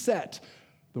reset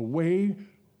the way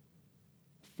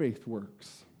faith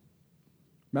works.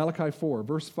 Malachi 4,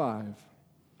 verse 5.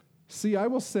 See, I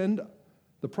will send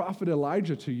the prophet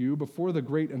Elijah to you before the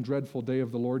great and dreadful day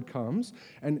of the Lord comes,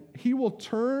 and he will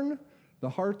turn the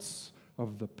hearts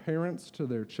of the parents to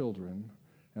their children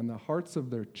and the hearts of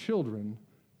their children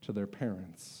to their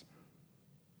parents,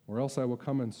 or else I will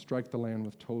come and strike the land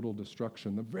with total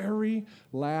destruction. The very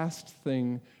last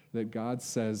thing that God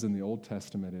says in the Old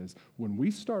Testament is, when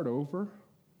we start over,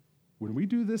 when we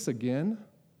do this again,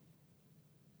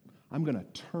 I'm going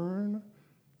to turn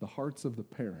the hearts of the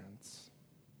parents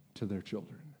to their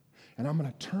children. And I'm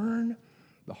going to turn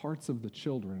the hearts of the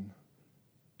children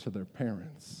to their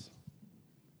parents.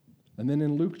 And then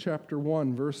in Luke chapter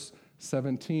 1, verse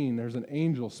 17, there's an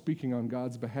angel speaking on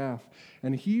God's behalf.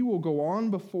 And he will go on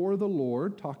before the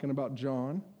Lord, talking about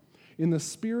John, in the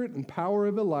spirit and power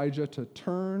of Elijah to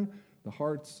turn the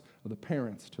hearts of the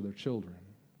parents to their children,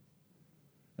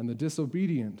 and the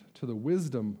disobedient to the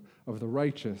wisdom of the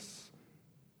righteous,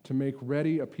 to make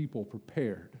ready a people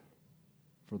prepared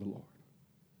for the Lord.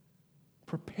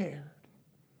 Prepared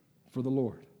for the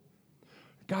Lord.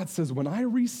 God says, when I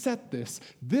reset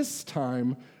this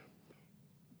time,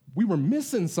 we were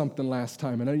missing something last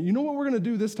time. And you know what we're going to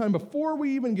do this time? Before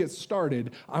we even get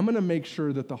started, I'm going to make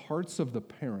sure that the hearts of the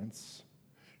parents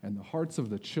and the hearts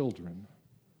of the children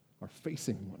are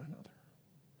facing one another,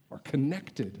 are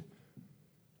connected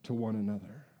to one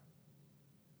another.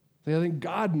 I think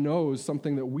God knows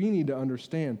something that we need to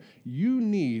understand. You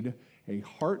need a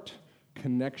heart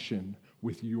connection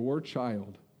with your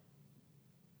child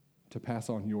to pass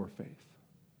on your faith.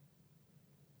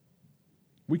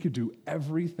 We could do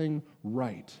everything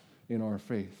right in our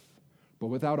faith, but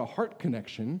without a heart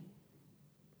connection,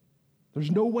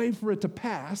 there's no way for it to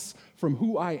pass from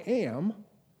who I am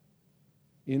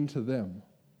into them.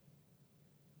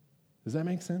 Does that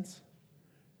make sense?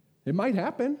 It might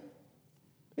happen.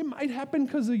 It might happen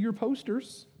because of your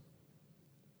posters.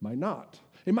 Might not.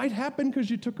 It might happen because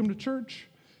you took them to church.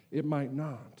 It might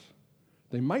not.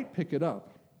 They might pick it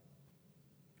up,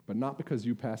 but not because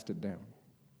you passed it down.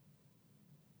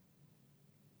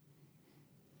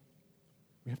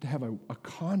 We have to have a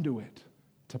conduit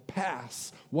to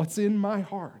pass what's in my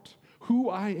heart, who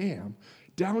I am,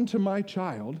 down to my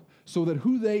child so that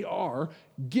who they are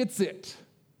gets it.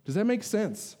 Does that make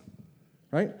sense?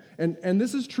 Right? And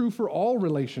this is true for all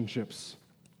relationships.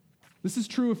 This is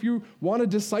true if you want to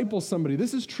disciple somebody.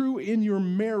 This is true in your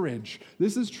marriage.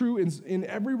 This is true in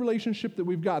every relationship that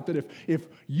we've got, that if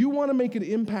you want to make an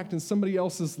impact in somebody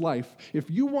else's life,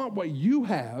 if you want what you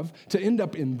have to end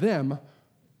up in them,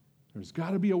 there's got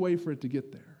to be a way for it to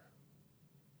get there.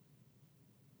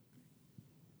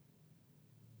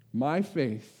 My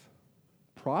faith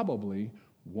probably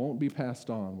won't be passed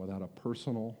on without a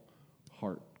personal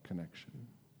heart connection.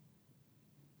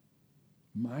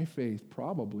 My faith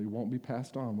probably won't be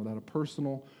passed on without a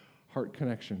personal heart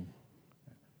connection.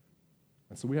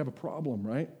 And so we have a problem,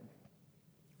 right?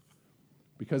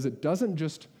 Because it doesn't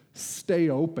just stay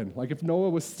open. Like if Noah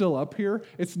was still up here,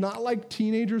 it's not like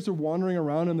teenagers are wandering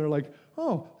around and they're like,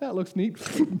 oh, that looks neat.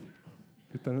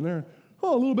 Get that in there.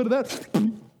 Oh, a little bit of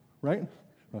that. Right?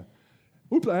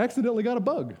 Oops, I accidentally got a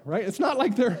bug, right? It's not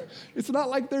like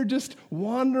they're just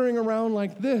wandering around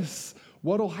like this.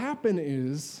 What'll happen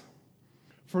is,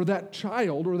 for that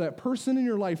child or that person in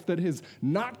your life that is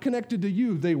not connected to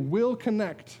you, they will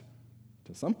connect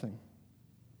to something.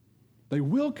 They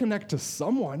will connect to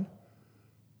someone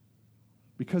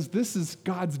because this is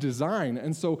God's design.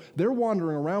 And so they're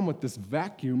wandering around with this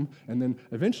vacuum, and then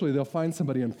eventually they'll find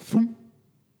somebody and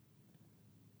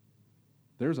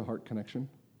there's a heart connection.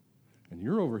 And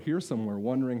you're over here somewhere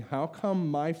wondering, how come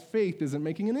my faith isn't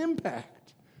making an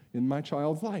impact in my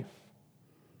child's life?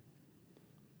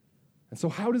 And so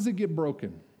how does it get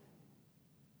broken?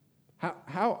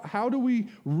 How do we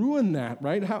ruin that,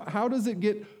 right? How does it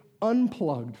get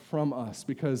unplugged from us,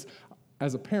 because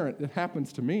as a parent, it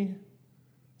happens to me.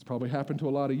 It's probably happened to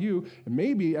a lot of you. And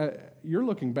maybe you're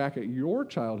looking back at your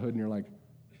childhood and you're like,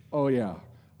 oh yeah,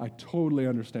 I totally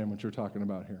understand what you're talking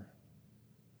about here.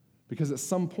 Because at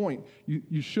some point,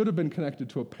 you should have been connected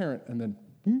to a parent, and then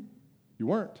you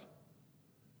weren't.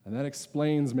 And that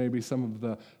explains maybe some of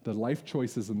the life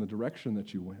choices and the direction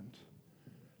that you went.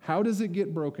 How does it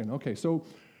get broken? Okay, so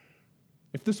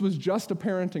if this was just a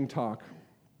parenting talk,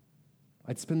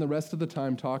 I'd spend the rest of the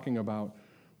time talking about,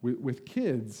 with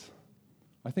kids,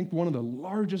 I think one of the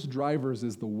largest drivers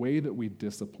is the way that we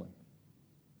discipline.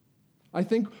 I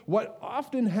think what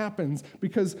often happens,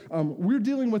 because we're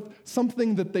dealing with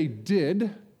something that they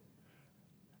did,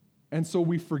 and so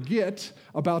we forget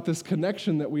about this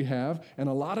connection that we have, and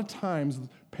a lot of times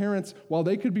parents, while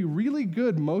they could be really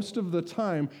good most of the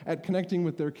time at connecting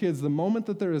with their kids, the moment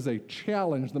that there is a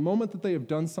challenge, the moment that they have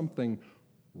done something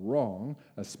wrong,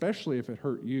 especially if it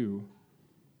hurt you,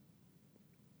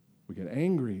 we get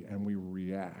angry and we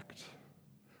react.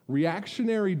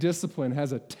 Reactionary discipline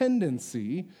has a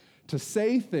tendency to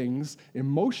say things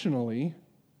emotionally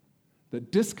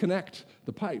that disconnect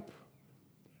the pipe.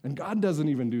 And God doesn't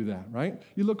even do that, right?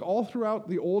 You look all throughout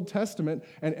the Old Testament,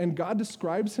 and God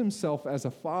describes himself as a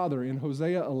father. In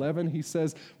Hosea 11, he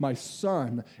says, "My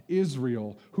son,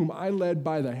 Israel, whom I led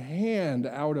by the hand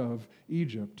out of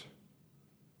Egypt."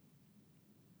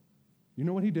 You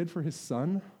know what he did for his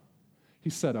son? He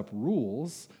set up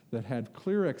rules that had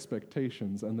clear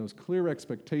expectations, and those clear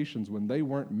expectations, when they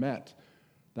weren't met,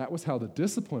 that was how the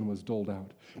discipline was doled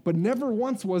out. But never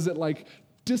once was it like,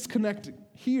 disconnect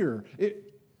here.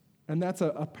 And that's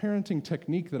a parenting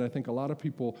technique that I think a lot of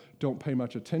people don't pay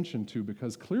much attention to,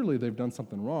 because clearly they've done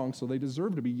something wrong, so they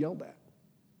deserve to be yelled at.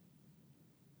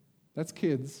 That's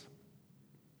kids.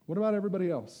 What about everybody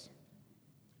else?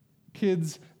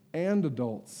 Kids and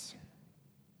adults.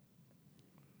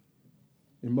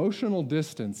 Emotional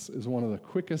distance is one of the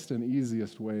quickest and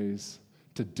easiest ways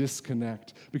to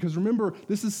disconnect. Because remember,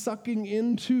 this is sucking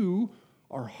into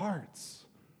our hearts,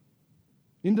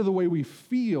 into the way we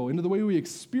feel, into the way we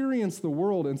experience the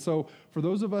world. And so for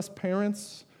those of us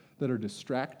parents that are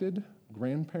distracted,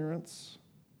 grandparents,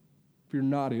 if you're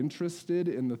not interested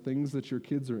in the things that your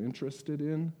kids are interested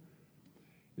in,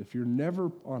 if you're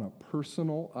never on a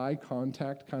personal eye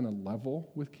contact kind of level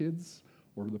with kids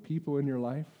or the people in your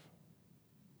life,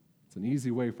 it's an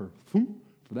easy way for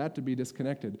that to be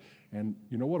disconnected. And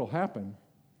you know what will happen?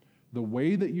 The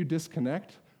way that you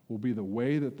disconnect will be the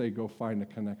way that they go find a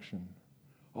connection.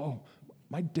 Oh,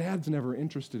 my dad's never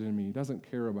interested in me. He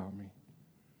doesn't care about me.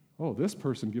 Oh, this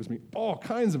person gives me all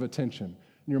kinds of attention.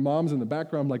 And your mom's in the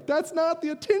background like, that's not the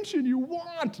attention you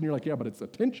want. And you're like, yeah, but it's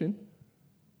attention.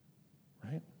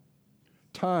 Right?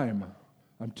 Time.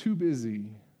 I'm too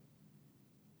busy.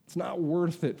 It's not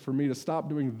worth it for me to stop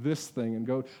doing this thing and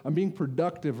go, I'm being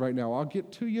productive right now. I'll get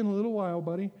to you in a little while,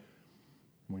 buddy. And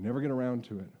we never get around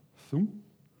to it.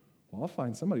 Well, I'll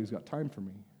find somebody who's got time for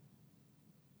me.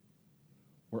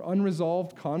 Or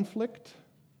unresolved conflict.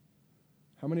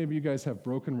 How many of you guys have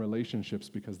broken relationships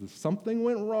because something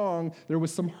went wrong, there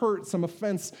was some hurt, some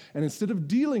offense, and instead of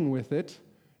dealing with it,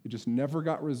 it just never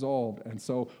got resolved. And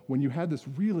so when you had this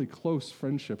really close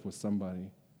friendship with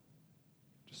somebody,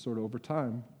 just sort of over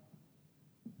time,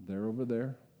 they're over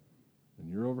there, and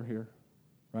you're over here,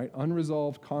 right?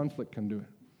 Unresolved conflict can do it.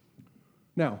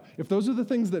 Now, if those are the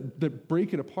things that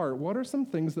break it apart, what are some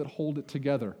things that hold it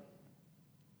together?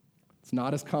 It's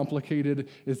not as complicated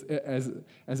as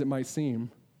it might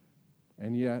seem,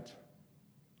 and yet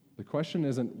the question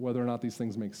isn't whether or not these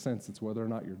things make sense, it's whether or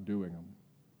not you're doing them.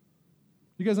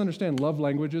 You guys understand love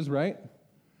languages, right?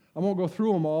 I won't go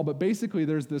through them all, but basically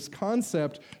there's this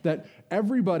concept that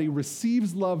everybody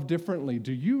receives love differently.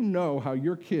 Do you know how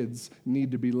your kids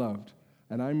need to be loved?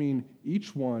 And I mean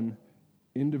each one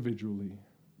individually,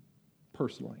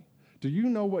 personally. Do you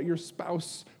know what your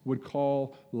spouse would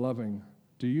call loving?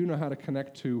 Do you know how to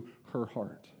connect to her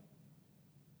heart?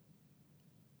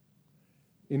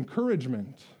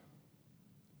 Encouragement.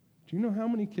 Do you know how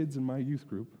many kids in my youth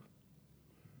group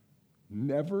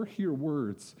never hear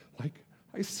words like,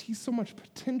 I see so much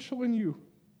potential in you.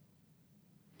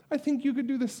 I think you could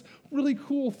do this really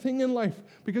cool thing in life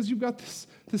because you've got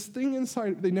this thing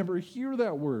inside. They never hear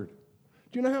that word.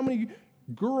 Do you know how many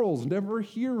girls never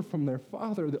hear from their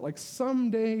father that like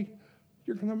someday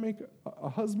you're going to make a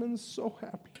husband so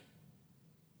happy?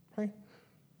 Right?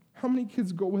 How many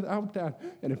kids go without that?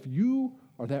 And if you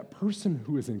are that person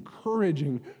who is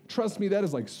encouraging, trust me, that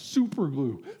is like super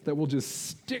glue that will just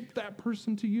stick that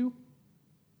person to you.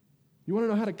 You want to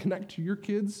know how to connect to your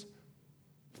kids?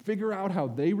 Figure out how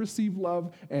they receive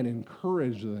love and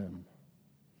encourage them.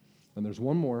 And there's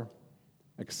one more,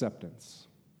 acceptance.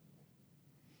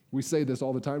 We say this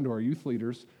all the time to our youth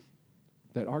leaders,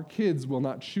 that our kids will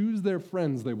not choose their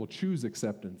friends, they will choose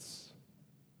acceptance.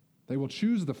 They will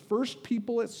choose the first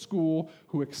people at school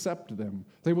who accept them.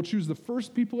 They will choose the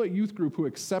first people at youth group who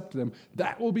accept them.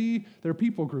 That will be their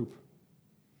people group.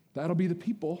 That'll be the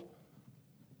people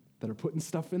that are putting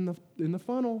stuff in the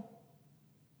funnel,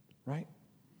 right?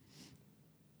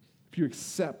 If you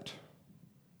accept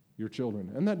your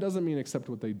children, and that doesn't mean accept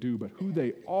what they do, but who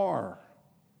they are,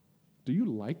 do you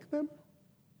like them?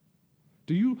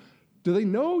 Do they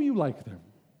know you like them?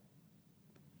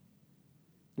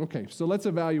 Okay, so let's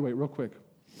evaluate real quick.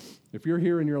 If you're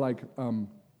here and you're like,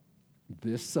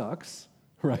 this sucks,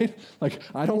 right? Like,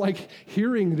 I don't like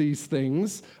hearing these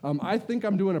things. I think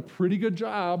I'm doing a pretty good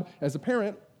job as a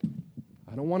parent.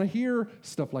 I don't want to hear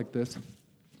stuff like this.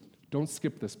 Don't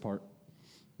skip this part.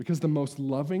 Because the most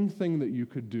loving thing that you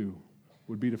could do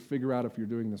would be to figure out if you're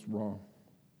doing this wrong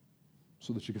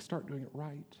so that you can start doing it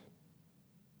right.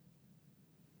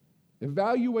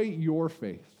 Evaluate your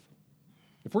faith.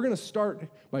 If we're going to start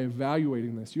by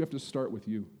evaluating this, you have to start with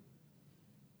you.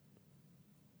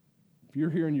 If you're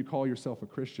here and you call yourself a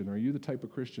Christian, are you the type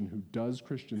of Christian who does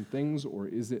Christian things, or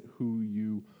is it who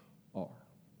you are?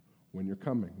 When you're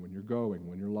coming, when you're going,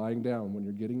 when you're lying down, when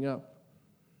you're getting up?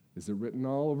 Is it written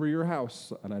all over your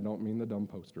house? And I don't mean the dumb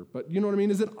poster, but you know what I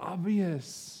mean? Is it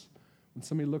obvious when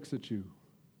somebody looks at you?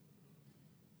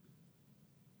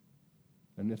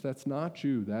 And if that's not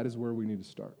you, that is where we need to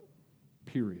start,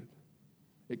 period.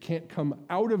 It can't come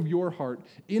out of your heart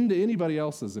into anybody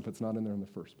else's if it's not in there in the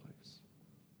first place.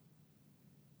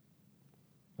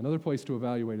 Another place to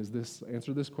evaluate is this.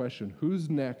 Answer this question. Who's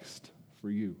next for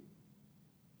you?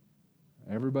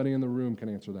 Everybody in the room can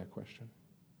answer that question.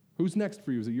 Who's next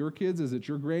for you? Is it your kids? Is it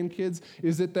your grandkids?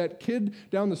 Is it that kid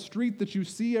down the street that you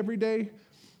see every day?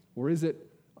 Or is it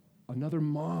another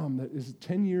mom that is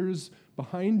 10 years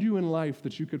behind you in life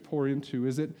that you could pour into?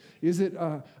 Is it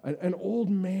an old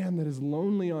man that is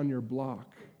lonely on your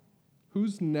block?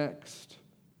 Who's next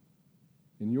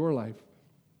in your life?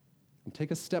 And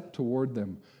take a step toward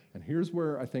them. And here's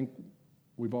where I think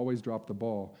we've always dropped the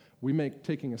ball. We make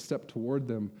taking a step toward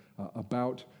them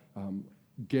about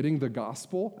getting the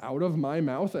gospel out of my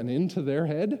mouth and into their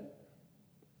head.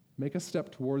 Make a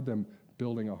step toward them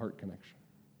building a heart connection.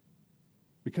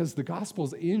 Because the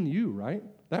gospel's in you, right?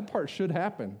 That part should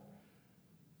happen.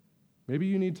 Maybe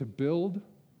you need to build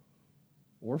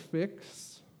or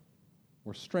fix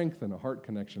or strengthen a heart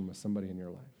connection with somebody in your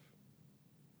life.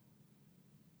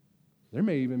 There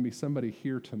may even be somebody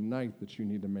here tonight that you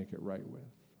need to make it right with.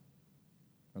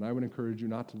 And I would encourage you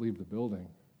not to leave the building,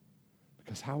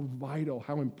 because how vital,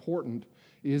 how important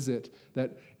is it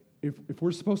that if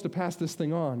we're supposed to pass this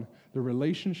thing on, the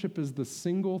relationship is the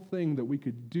single thing that we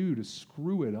could do to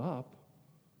screw it up.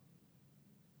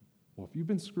 Well, if you've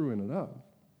been screwing it up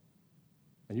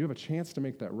and you have a chance to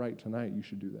make that right tonight, you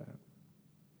should do that.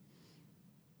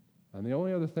 And the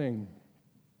only other thing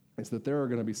is that there are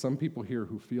going to be some people here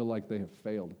who feel like they have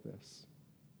failed at this.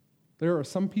 There are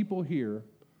some people here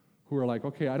who are like,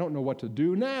 okay, I don't know what to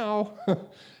do now,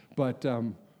 but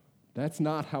that's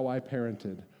not how I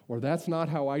parented, or that's not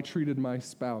how I treated my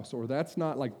spouse, or that's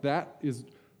not like that is,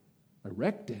 I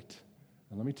wrecked it.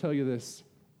 And let me tell you this,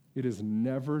 it is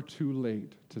never too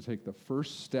late to take the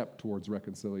first step towards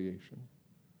reconciliation.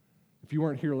 If you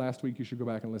weren't here last week, you should go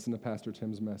back and listen to Pastor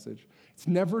Tim's message. It's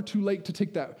never too late to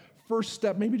take that first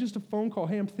step, maybe just a phone call,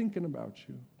 hey, I'm thinking about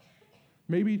you.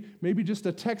 Maybe just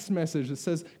a text message that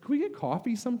says, can we get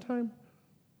coffee sometime?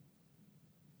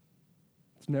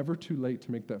 It's never too late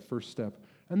to make that first step.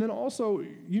 And then also,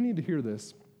 you need to hear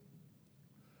this.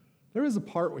 There is a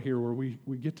part here where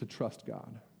we get to trust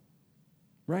God,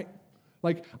 right?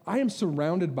 Like, I am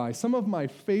surrounded by some of my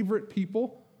favorite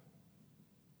people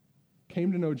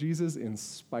came to know Jesus in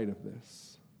spite of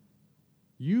this.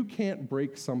 You can't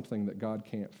break something that God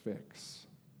can't fix.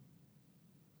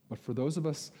 But for those of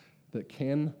us that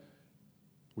can,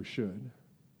 we should.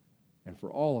 And for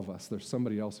all of us, there's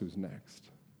somebody else who's next.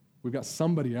 We've got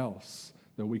somebody else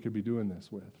that we could be doing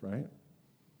this with, right?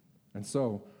 And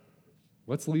so,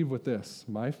 let's leave with this.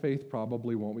 My faith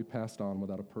probably won't be passed on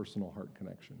without a personal heart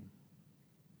connection.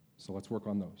 So let's work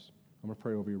on those. I'm going to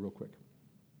pray over you real quick.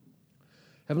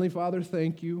 Heavenly Father,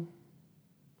 thank you.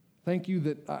 Thank you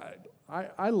that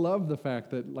I love the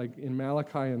fact that, like in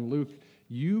Malachi and Luke,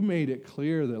 you made it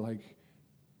clear that, like,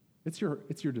 it's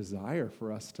your desire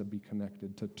for us to be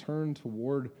connected, to turn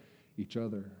toward each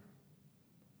other.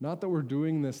 Not that we're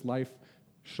doing this life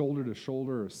shoulder to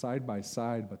shoulder or side by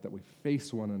side, but that we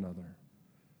face one another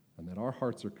and that our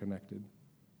hearts are connected.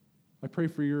 I pray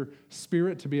for your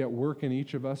Spirit to be at work in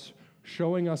each of us,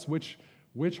 showing us which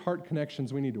heart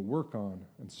connections we need to work on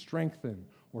and strengthen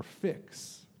or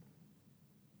fix.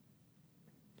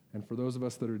 And for those of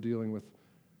us that are dealing with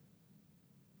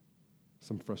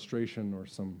some frustration or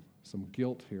some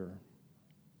guilt here,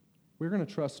 we're going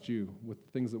to trust you with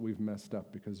things that we've messed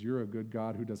up because you're a good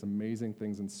God who does amazing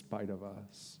things in spite of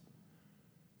us.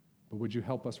 But would you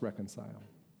help us reconcile?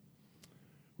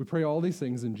 We pray all these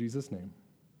things in Jesus' name.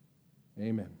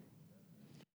 Amen.